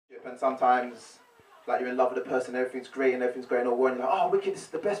And sometimes, like, you're in love with a person, everything's great and everything's going all well, and you're like, oh, wicked, this is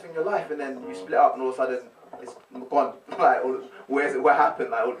the best thing in your life, and then you split up and all of a sudden it's gone. Like, where's it? What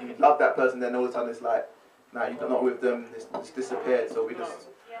happened? Like, you love that person, then all of a sudden it's like, nah, you're not with them. It's disappeared. So we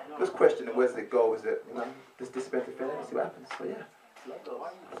just question it. Where does it go? Is it, you know, just disappear to failure? See what happens. So yeah.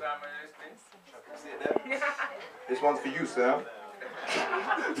 This one's for you, sir.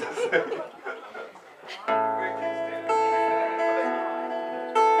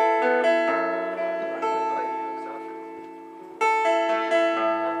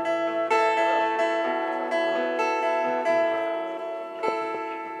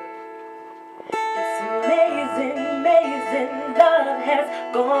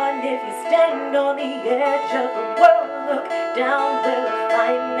 Gone if you stand on the edge of the world, look down, will I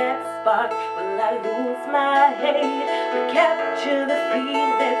find that spark? Will I lose my hate? Recapture the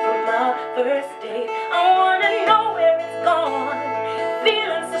feeling from our first date. I wanna know where it's gone,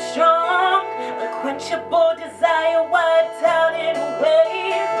 feeling so strong, unquenchable desire wiped out in a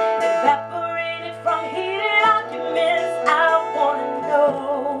wave, evaporated from heated arguments. I wanna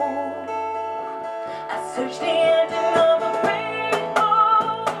know. I searched the ending of a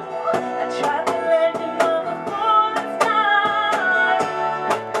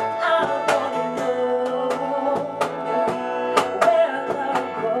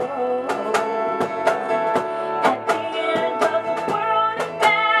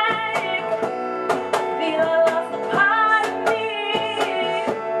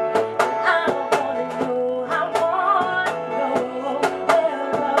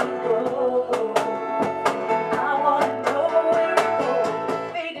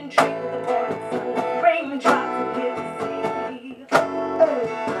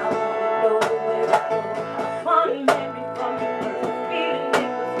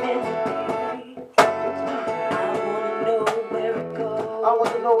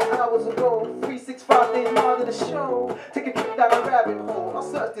hours ago, 365 days more than the show. Take a trip down a rabbit hole. I'll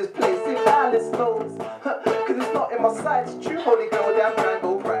search this place, see if Alice knows. Cause it's not in my sight, it's true, holy girl, damn grand,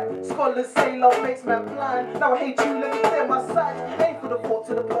 go right. Scholars say love makes man blind. Now I hate you, let me clear my sight. Ain't